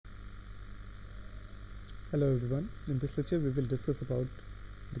Hello everyone. In this lecture we will discuss about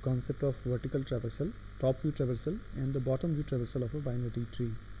the concept of vertical traversal, top view traversal and the bottom view traversal of a binary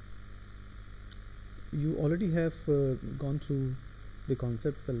tree. You already have gone through the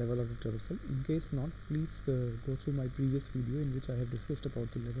concept, the level order traversal. In case not, please go through my previous video in which I have discussed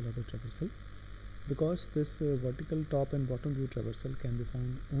about the level order traversal, because this vertical top and bottom view traversal can be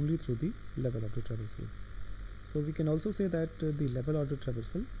found only through the level order traversal. So we can also say that the level order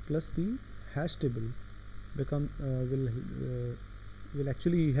traversal plus the hash table will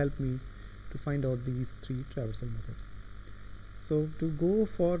actually help me to find out these three traversal methods. So to go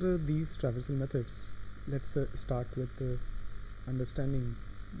for these traversal methods, let's start with understanding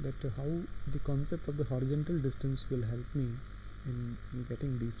that how the concept of the horizontal distance will help me in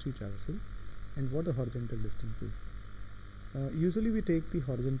getting these three traversals and what the horizontal distance is. Usually we take the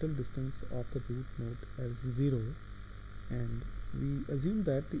horizontal distance of the root node as 0, and we assume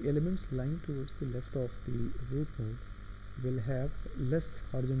that the elements lying towards the left of the root node will have less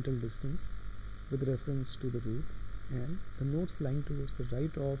horizontal distance with reference to the root, and the nodes lying towards the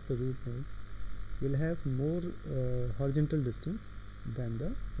right of the root node will have more horizontal distance than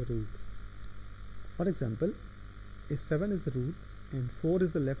the root. For example, if 7 is the root and 4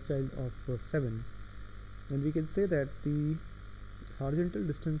 is the left child of 7, then we can say that the horizontal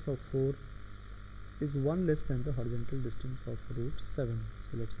distance of 4 is 1 less than the horizontal distance of root 7.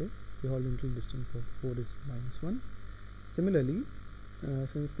 So let's say the horizontal distance of 4 is -1. Similarly,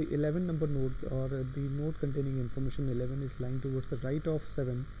 since the 11 number node or the node containing information 11 is lying towards the right of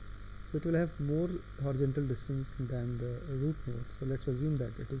 7, so it will have more horizontal distance than the root node. So let's assume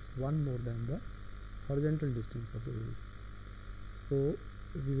that it is 1 more than the horizontal distance of the root. So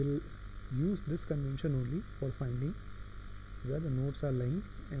we will use this convention only for finding where the nodes are lying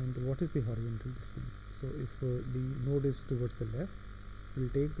and what is the horizontal distance. So if the node is towards the left, we'll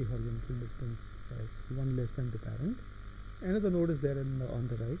take the horizontal distance as 1 less than the parent. Another node is there on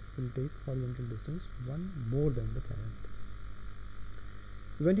the right, we'll take horizontal distance 1 more than the parent.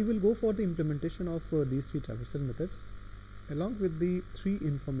 When you will go for the implementation of these three traversal methods, along with the three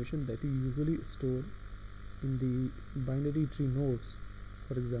information that you usually store in the binary tree nodes,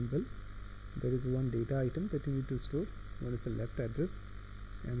 for example, there is one data item that you need to store, one is the left address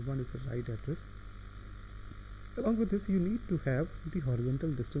and one is the right address. Along with this, you need to have the horizontal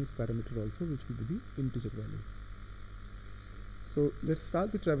distance parameter also, which will be the integer value. So let's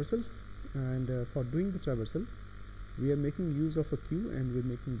start the traversal, and for doing the traversal we are making use of a queue and we're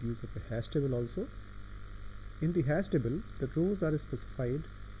making use of a hash table also. In the hash table, the rows are specified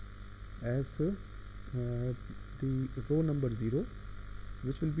as the row number 0,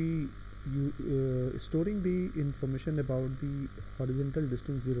 which will be storing the information about the horizontal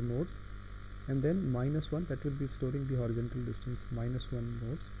distance 0 nodes, and then -1, that will be storing the horizontal distance -1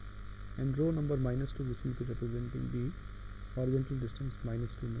 nodes, and row number -2, which will be representing the horizontal distance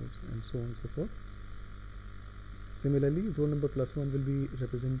 -2 nodes, and so on and so forth. Similarly, row number +1 will be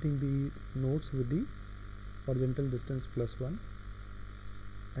representing the nodes with the horizontal distance +1.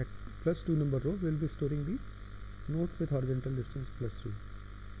 At +2 number row, we will be storing the nodes with horizontal distance +2,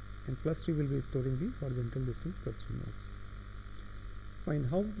 and +3 will be storing the horizontal distance +3 nodes. Fine.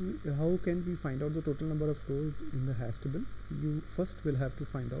 How can we find out the total number of rows in the hash table? You first will have to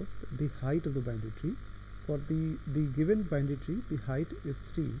find out the height of the binary tree. For the given binary tree, the height is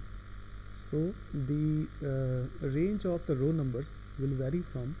 3. So the range of the row numbers will vary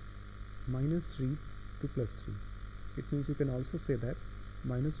from -3 to +3. It means you can also say that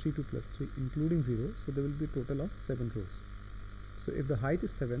 -3 to +3 including 0, so there will be a total of 7 rows. So if the height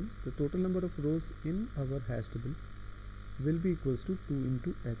is 7, the total number of rows in our hash table will be equals to 2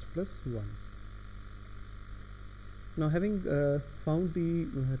 into h plus 1. Now, having found the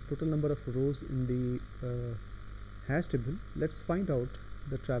total number of rows in the hash table, let's find out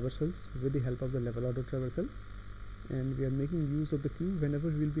the traversals with the help of the level order traversal, and we are making use of the queue. Whenever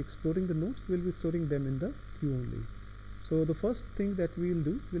we will be exploring the nodes, we will be storing them in the queue only. So the first thing that we will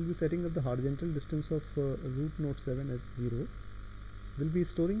do, we will be setting up the horizontal distance of root node 7 as 0. We'll be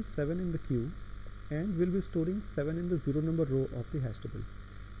storing 7 in the queue, and we'll be storing 7 in the 0 number row of the hash table.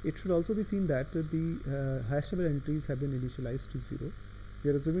 It should also be seen that the hash table entries have been initialized to 0. We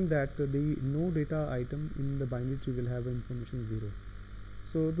are assuming that the no data item in the binary tree will have information 0.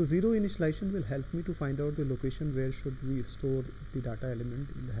 So the 0 initialization will help me to find out the location where should we store the data element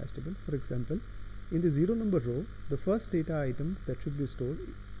in the hash table. For example, in the 0 number row, the first data item that should be stored,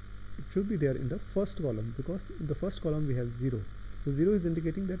 it should be there in the first column, because in the first column we have 0. So 0 is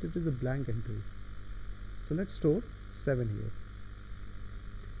indicating that it is a blank entry. So let's store 7 here.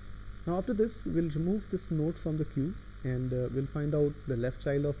 Now after this, we'll remove this node from the queue and we'll find out the left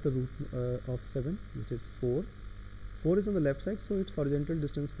child of the root of 7, which is 4. 4 is on the left side, so its horizontal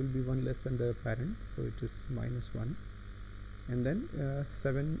distance will be 1 less than the parent, so it is -1. And then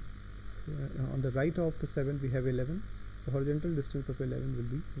 7 on the right of the 7 we have 11, so horizontal distance of 11 will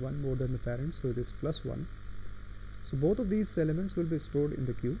be 1 more than the parent, so it is +1. So both of these elements will be stored in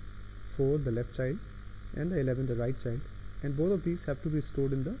the queue, 4 the left child and the 11 the right child, and both of these have to be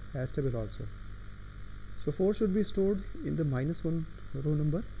stored in the hash table also. So 4 should be stored in the -1 row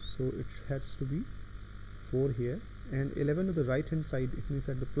number, so it has to be 4 here, and 11 to the right hand side, it means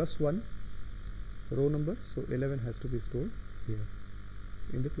at the +1 row number, so 11 has to be stored here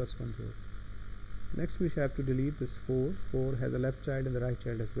in the +1 row. Next we have to delete this 4. 4 has a left child and the right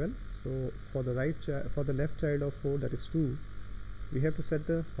child as well, so for the left child of 4, that is 2, we have to set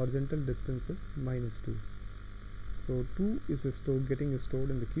the horizontal distance as -2. So 2 is getting stored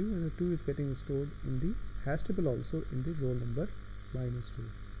in the queue, and the 2 is getting stored in the hash table also in the row number -2.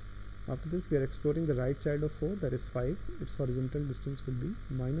 After this we are exploring the right child of 4, that is 5. Its horizontal distance will be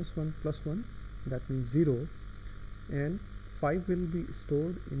 -1 + 1, that means 0, and 5 will be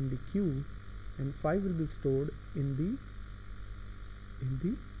stored in the queue, and 5 will be stored in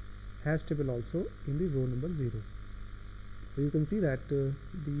the hash table also in the row number 0. So you can see that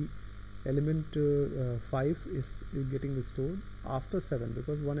the element 5 is getting stored after 7,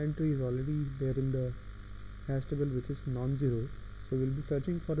 because one entry is already there in the hash table which is non-zero. So we'll be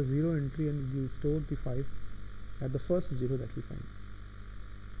searching for a 0 entry, and we'll store the 5 at the first 0 that we find.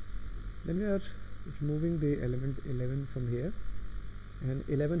 Then we are removing the element 11 from here, and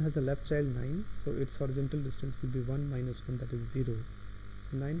 11 has a left child 9, so its horizontal distance will be 1 - 1, that is 0.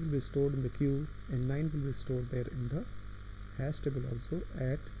 So 9 will be stored in the queue, and 9 will be stored there in the hash table also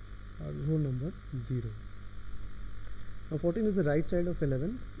at row number 0. Now 14 is the right child of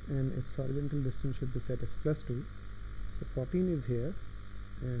 11, and its horizontal distance should be set as +2. So 14 is here,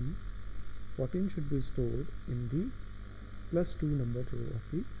 and 14 should be stored in the +2 number row of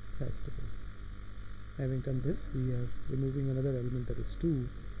the hash table. Having done this, we are removing another element, that is 2,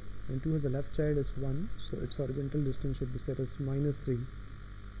 and 2 has a left child as 1, so its horizontal distance should be set as -3.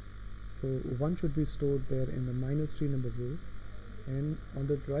 So 1 should be stored there in the -3 number row, and on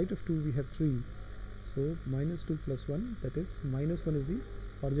the right of 2 we have 3, so -2 + 1, that is -1 is the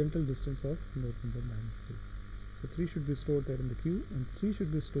horizontal distance of node number -3. So 3 should be stored there in the queue, and 3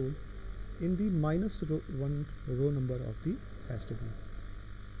 should be stored in the -1 row number of the hash table.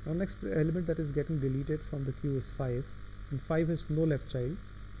 Now next element that is getting deleted from the queue is 5, and 5 has no left child.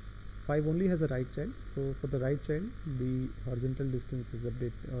 5 only has a right child, so for the right child the horizontal distance is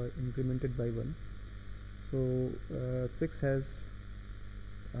incremented by 1. So 6 has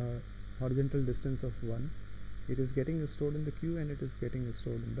horizontal distance of 1. It is getting stored in the queue, and it is getting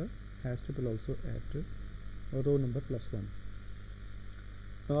stored in the hash table also at row number +1.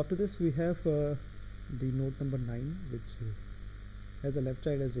 Now after this we have the node number 9, which has a left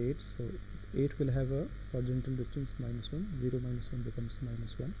child as 8, so 8 will have a horizontal distance -1, 0 - 1 becomes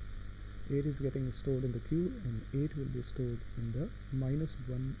 -1. 8 is getting stored in the queue, and 8 will be stored in the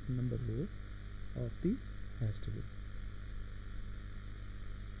 -1 number row of the hash table.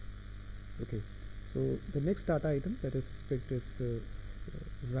 Okay, so the next data item that is picked is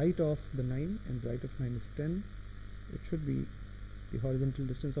right of the 9, and right of 9 is 10. It should be the horizontal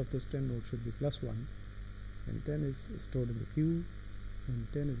distance of this 10 node should be +1, and 10 is stored in the queue, and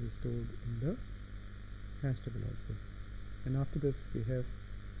 10 is stored in the hash table also. And after this we have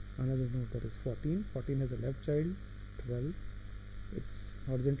another node, that is 14. 14 has a left child 12. Its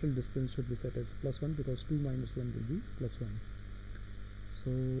horizontal distance should be set as +1, because 2 - 1 will be +1.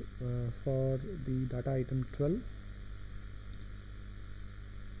 So for the data item 12,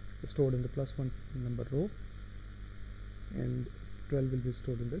 stored in the +1 number row, and 12 will be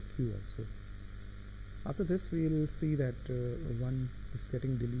stored in the queue also. After this we will see that 1 is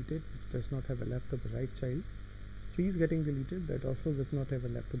getting deleted, which does not have a left or the right child. 3 is getting deleted, that also does not have a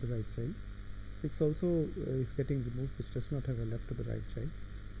left or the right child. 6 also is getting removed, which does not have a left or the right child.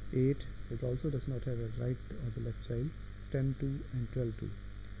 8 is also does not have a right or the left child. 10 2 and 12 2.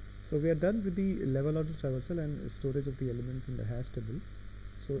 So we are done with the level order traversal and storage of the elements in the hash table.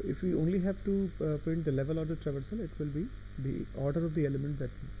 So if we only have to print the level order traversal, it will be the order of the element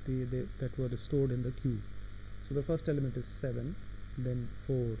that were stored in the queue. So the first element is 7, then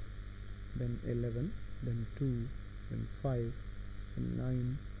 4, then 11, then 2, then 5, then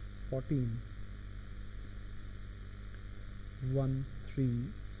 9, 14, 1, 3,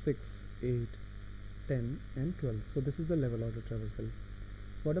 6, 8, 10 and 12. So this is the level order traversal.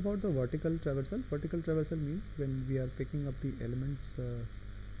 What about the vertical traversal? Vertical traversal means when we are picking up the elements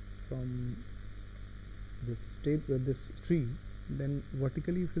from this tree, then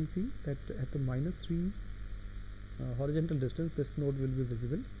vertically you will see that at the -3 horizontal distance this node will be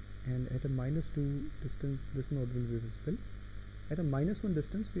visible, and at a -2 distance this node will be visible. At a -1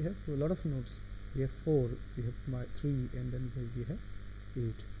 distance we have a lot of nodes. We have 4, we have 3, and then we have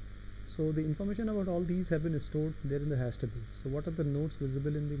 8. So the information about all these have been stored there in the hash table. So what are the nodes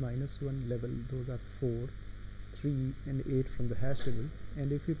visible in the -1 level? Those are 4, 3 and 8 from the hash table,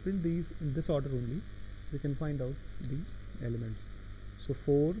 and if we print these in this order only, we can find out the elements. So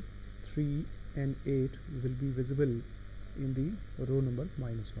 4, 3 and 8 will be visible in the row number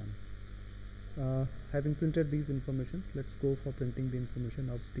 -1. Having printed these informations, let's go for printing the information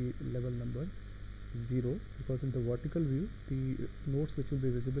of the level number 0, because in the vertical view the nodes which will be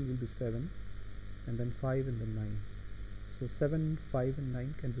visible will be 7 and then 5 and then 9. So 7, 5 and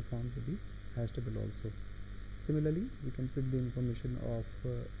 9 can be found with the hash table also. Similarly, we can print the information of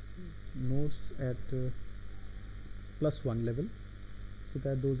nodes at +1 level, so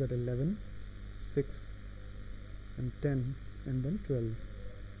that those at 11, 6 and 10 and then 12.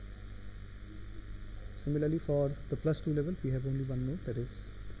 Similarly, for the +2 level we have only one node, that is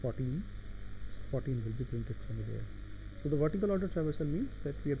 14. So 14 will be printed from there. So the vertical order traversal means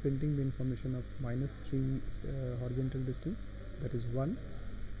that we are printing the information of -3 horizontal distance, that is 1,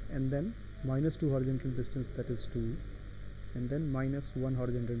 and then -2 horizontal distance, that is 2, and then -1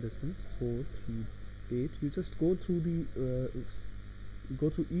 horizontal distance, 4, 3, 8. You just go through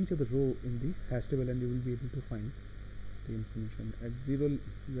each of the row in the hash table and you will be able to find the information. At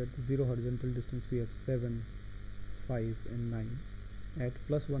 0 horizontal distance we have 7, 5 and 9. At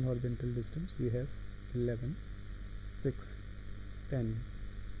 +1 horizontal distance we have 11, 6, 10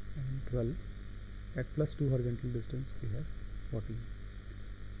 and 12. At +2 horizontal distance we have 14.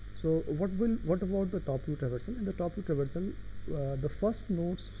 So what about the top view traversal? In the top view traversal, the first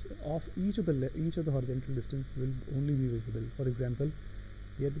nodes of each of the horizontal distance will only be visible. For example,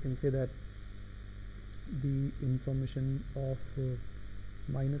 here we can say that the information of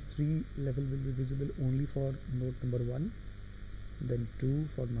 -3 level will be visible only for node number 1, then 2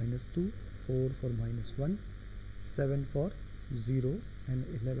 for -2, 4 for -1, 7 for 0 and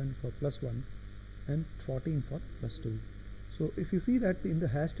 11 for +1 and 14 for +2. So if you see that in the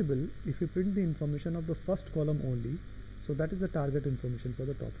hash table, if you print the information of the first column only, so that is the target information for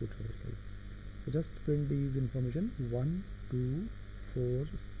the top view traversal. So just print these information 1, 2, 4,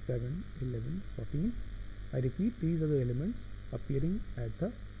 7, 11, 14. I repeat, these are the elements appearing at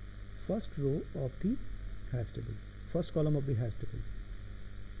the first row of the hash table, first column of the hash table.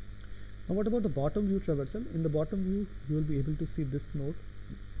 Now what about the bottom view traversal? In the bottom view you will be able to see this node,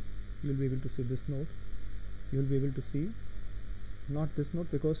 you will be able to see this node, you will be able to see not this node,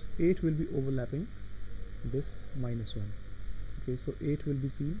 because 8 will be overlapping this -1. Okay, so 8 will be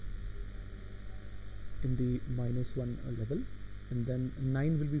seen in the -1 level, and then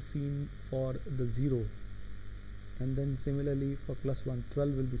 9 will be seen for the 0, and then similarly for +1,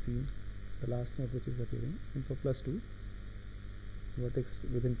 12 will be seen, the last node which is appearing, and for +2 vertex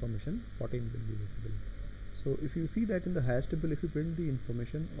with information 14 will be visible. So if you see that in the hash table, if you print the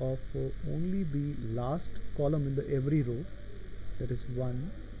information of only the last column in the every row, that is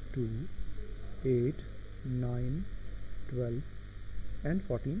 1, 2, 8, 9, 12 and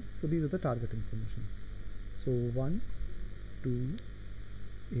 14. So these are the target informations. So 1, 2,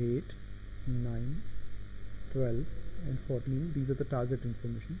 8, 9, 12 and 14, these are the target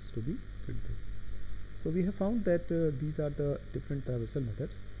informations to be printed. So we have found that these are the different traversal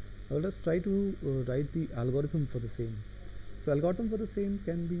methods. Now let us try to write the algorithm for the same. So algorithm for the same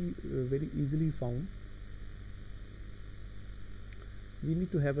can be very easily found. We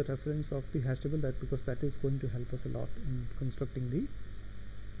need to have a reference of the hash table, because that is going to help us a lot in constructing the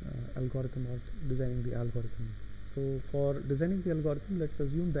algorithm or designing the algorithm. So for designing the algorithm, let's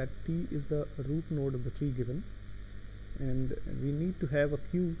assume that T is the root node of the tree given, and we need to have a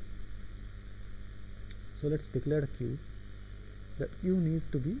queue. So let's declare a queue. That queue needs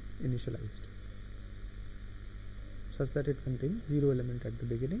to be initialized such that it contains 0 element at the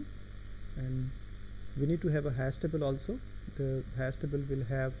beginning, and we need to have a hash table also. The hash table will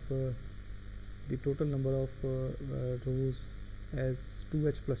have the total number of rows as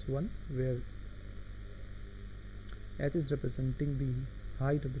 2h plus 1, where h is representing the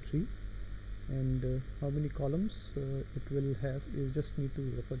height of the tree, and how many columns it will have. You just need to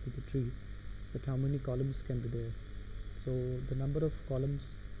refer to the tree, that how many columns can be there. So the number of columns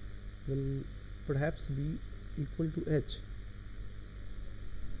will perhaps be equal to h.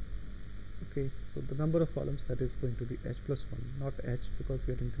 Okay, so the number of columns, that is going to be h plus 1, not h, because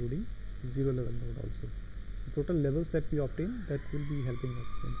we are including 0 level node also. The total levels that we obtain, that will be helping us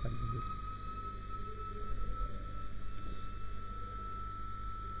in finding this.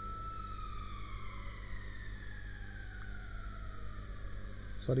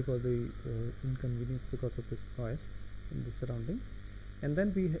 Sorry for the inconvenience because of this noise in the surrounding. And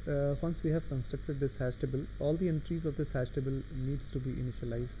then we once we have constructed this hash table, all the entries of this hash table needs to be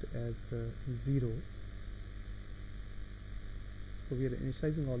initialized as 0. So we are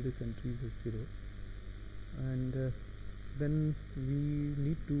initializing all these entries as 0, and then we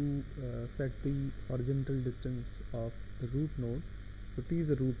need to set the horizontal distance of the root node. So T is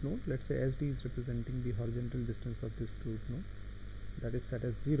a root node. Let's say SD is representing the horizontal distance of this root node, that is set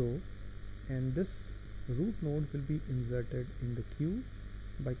as 0, and this root node will be inserted in the queue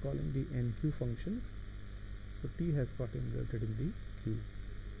by calling the enqueue function. So T has got inserted in the queue.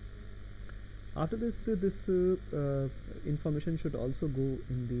 After this, information should also go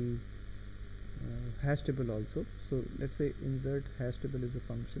in the hash table also. So let's say insert hash table is a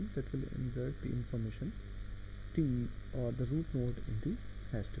function that will insert the information T or the root node in the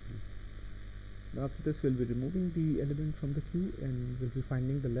hash table. Now after this, we'll be removing the element from the queue and we'll be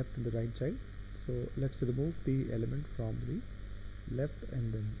finding the left and the right child. So let's remove the element from the left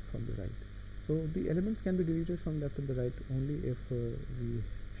and then from the right. So the elements can be deleted from left and the right only if we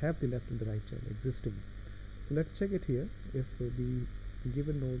have the left and the right child existing. So let's check it here. If the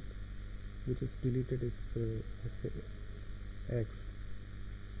given node which is deleted is let's say X.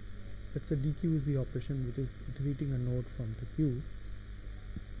 Let's say DQ is the operation which is deleting a node from the queue.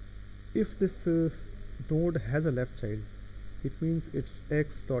 If this node has a left child, it means its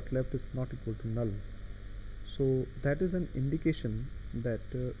X dot left is not equal to null. So that is an indication that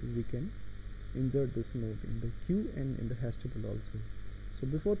we can insert this node in the queue and in the hash table also. So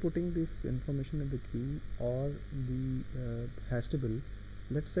before putting this information in the queue or the hash table,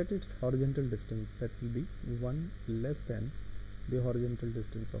 let's set its horizontal distance, that will be 1 less than the horizontal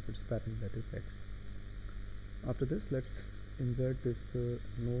distance of its parent, that is X. After this, let's insert this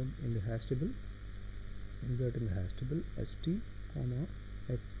node in the hash table. Insert in the hash table ht comma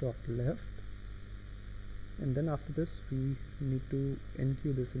x dot left, and then after this we need to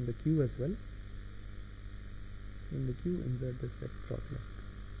enqueue this in the queue as well. In the queue, insert this x dot left.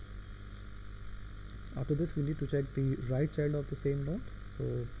 After this, we need to check the right child of the same node. So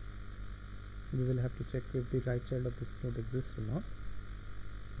we will have to check if the right child of this node exists or not.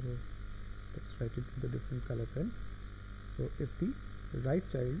 So let's write it with a different color pen. So if the right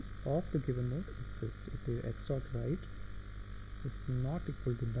child of the given node exists, if the x dot right is not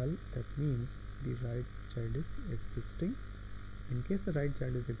equal to null, that means the right child is existing. In case the right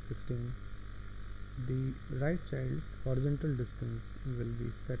child is existing, the right child's horizontal distance will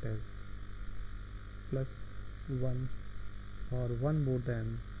be set as +1 or 1 more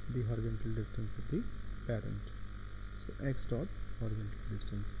than the horizontal distance of the parent. So x dot horizontal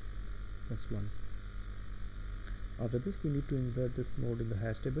distance +1. After this, we need to insert this node in the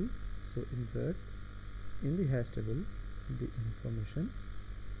hash table. So insert in the hash table the information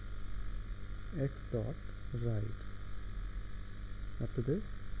x dot right. After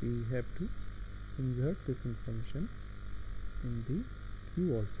this, we have to insert this information in the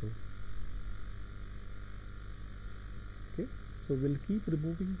queue also. Okay, so we'll keep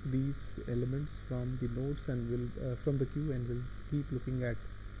removing these elements from the nodes and we'll from the queue, and we'll keep looking at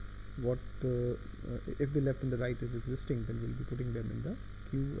what if the left and the right is existing, then we'll be putting them in the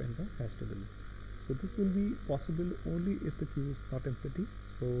queue and the hash table. So this will be possible only if the queue is not empty.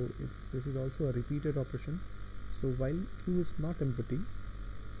 So this is also a repeated operation. So while queue is not empty,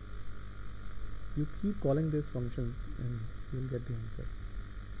 you keep calling these functions and you will get the answer.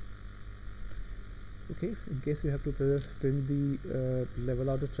 Okay, in case you have to print the level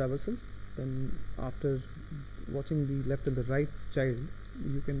order traversal, then after watching the left and the right child,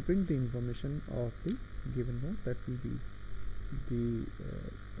 you can print the information of the given node. That will be the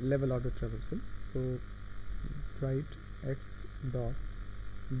level order traversal. So write x dot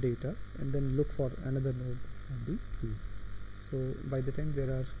data and then look for another node on the queue. So by the time there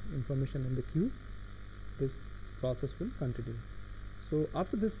are information in the queue, this process will continue. So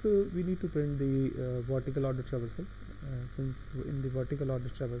after this, we need to print the vertical order traversal. Since in the vertical order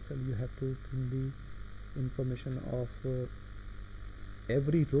traversal you have to print the information of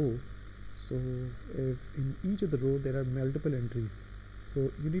every row. So if in each of the row there are multiple entries,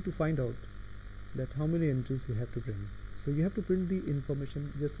 so you need to find out that how many entries you have to print. So you have to print the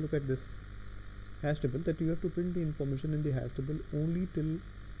information. Just look at this hash table, that you have to print the information in the hash table only till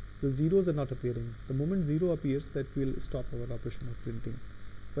the zeros are not appearing. The moment 0 appears, that will stop our operation of printing.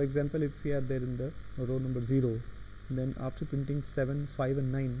 For example, if we are there in the row number 0, then after printing 7, 5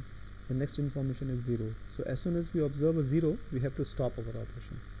 and 9, the next information is 0. So as soon as we observe a 0, we have to stop our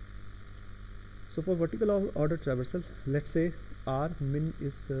operation. So for vertical order traversal, let's say R min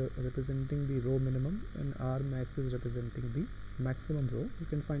is representing the row minimum and R max is representing the maximum row. You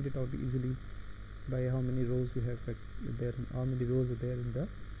can find it out easily by how many rows you have there and how many rows are there in the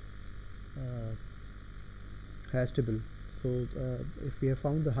hash table. So if we have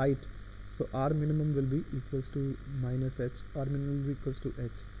found the height, so R minimum will be equals to minus h, R minimum will be equals to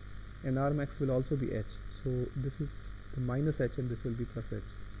h, and R max will also be h. So this is the minus h and this will be plus h.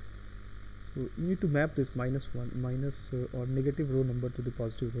 So you need to map this minus or negative row number to the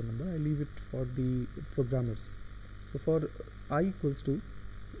positive row number. I leave it for the programmers. So for I equals to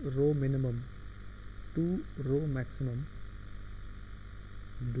row minimum to row maximum,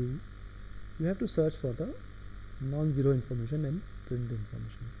 do you have to search for the non-zero information and print the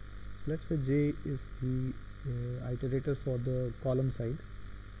information. So let's say j is the iterator for the column side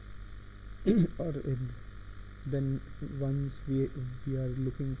or then once we are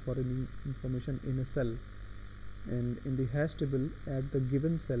looking for any information in a cell, and in the hash table at the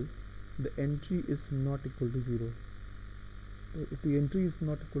given cell the entry is not equal to 0. So if the entry is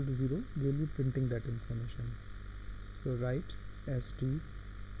not equal to 0, we will be printing that information. So write st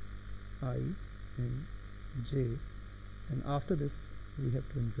I and j, and after this we have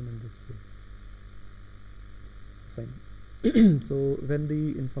to implement this here. Fine. So when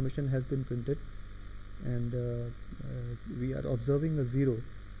the information has been printed and we are observing a 0,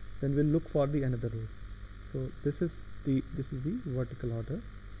 then we'll look for the another row. So this is the vertical order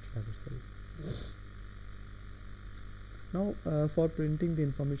traversal. Now for printing the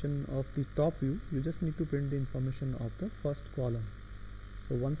information of the top view, you just need to print the information of the first column.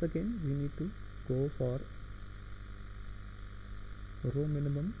 So once again we need to go for row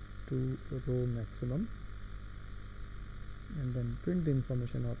minimum to row maximum and then print the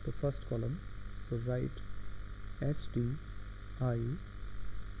information of the first column. So write ht I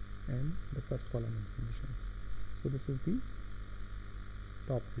and the first column information. So this is the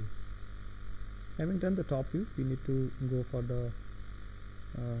top view. Having done the top view, we need to go for the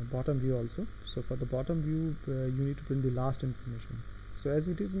bottom view also. So for the bottom view you need to print the last information. So as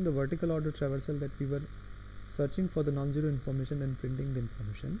we did in the vertical order traversal, that we were searching for the non-zero information and printing the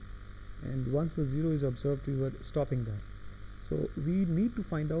information, and once the 0 is observed we were stopping there. So we need to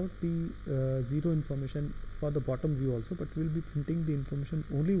find out the 0 information for the bottom view also, but we will be printing the information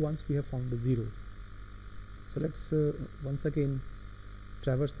only once we have found the 0. So let's once again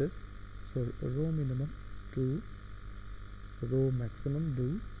traverse this. So row minimum to row maximum,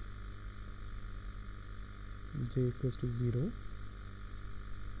 do j equals to 0,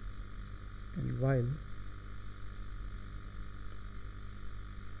 and while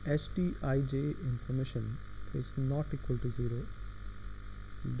htij information is not equal to 0,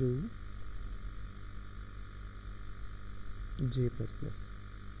 do j plus plus.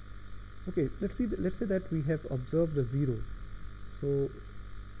 Okay, let's say that we have observed a 0. So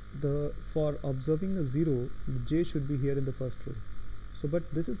for observing a 0, the j should be here in the first row. So but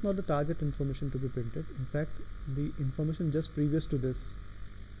this is not the target information to be printed. In fact, the information just previous to this,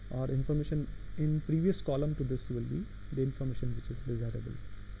 or information in previous column to this, will be the information which is desirable.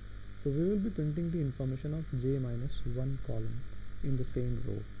 So we will be printing the information of j minus 1 column in the same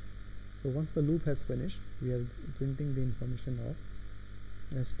row. So once the loop has finished, we are printing the information of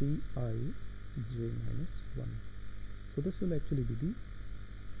sti j minus 1. So this will actually be the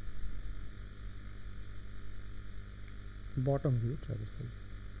bottom view traversal.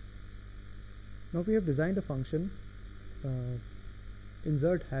 Now we have designed a function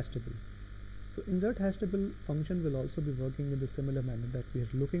insert hash table. So insert hash table function will also be working in the similar manner, that we are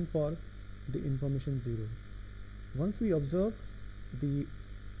looking for the information 0. Once we observe the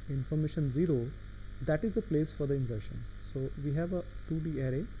information 0, that is the place for the insertion. So we have a 2D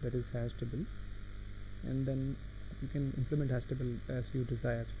array, that is hash table, and then you can implement hash table as you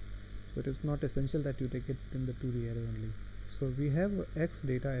desire. So it is not essential that you take it in the 2D array only. So we have a x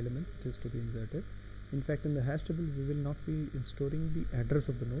data element which is to be inserted. In fact, in the hash table we will not be storing the address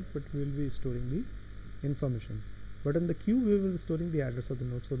of the node, but we will be storing the information. But in the queue we will be storing the address of the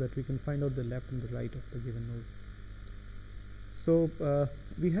node, so that we can find out the left and the right of the given node. So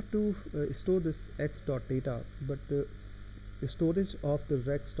we have to store this x dot data, but the storage of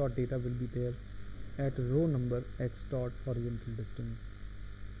the x dot data will be there at row number x dot horizontal distance.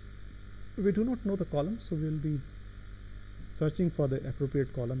 We do not know the column, so we will be searching for the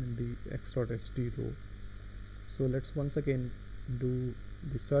appropriate column in the x dot st row. So let's once again do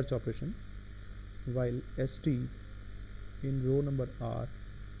the search operation. While st in row number r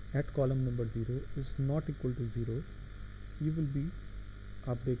at column number 0 is not equal to 0, you will be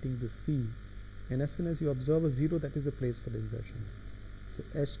updating the c, and as soon as you observe a 0, that is the place for the insertion. So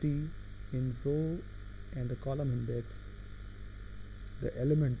st in row and the column index the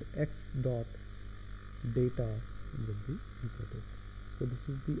element x dot data will be inserted. So this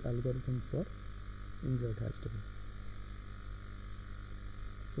is the algorithm for insert hash table.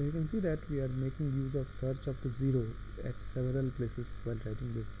 So you can see that we are making use of search of the zero at several places while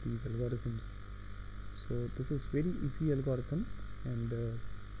writing these algorithms. So this is very easy algorithm, and the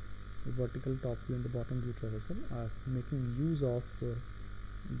vertical top view and the bottom view traversal are making use of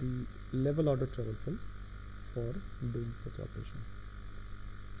the level order traversal for doing such operation.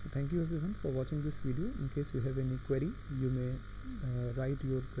 So thank you everyone for watching this video. In case you have any query, you may write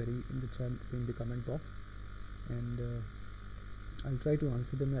your query in the comment box, and I'll try to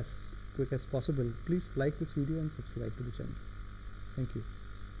answer them as quick as possible. Please like this video and subscribe to the channel. Thank you.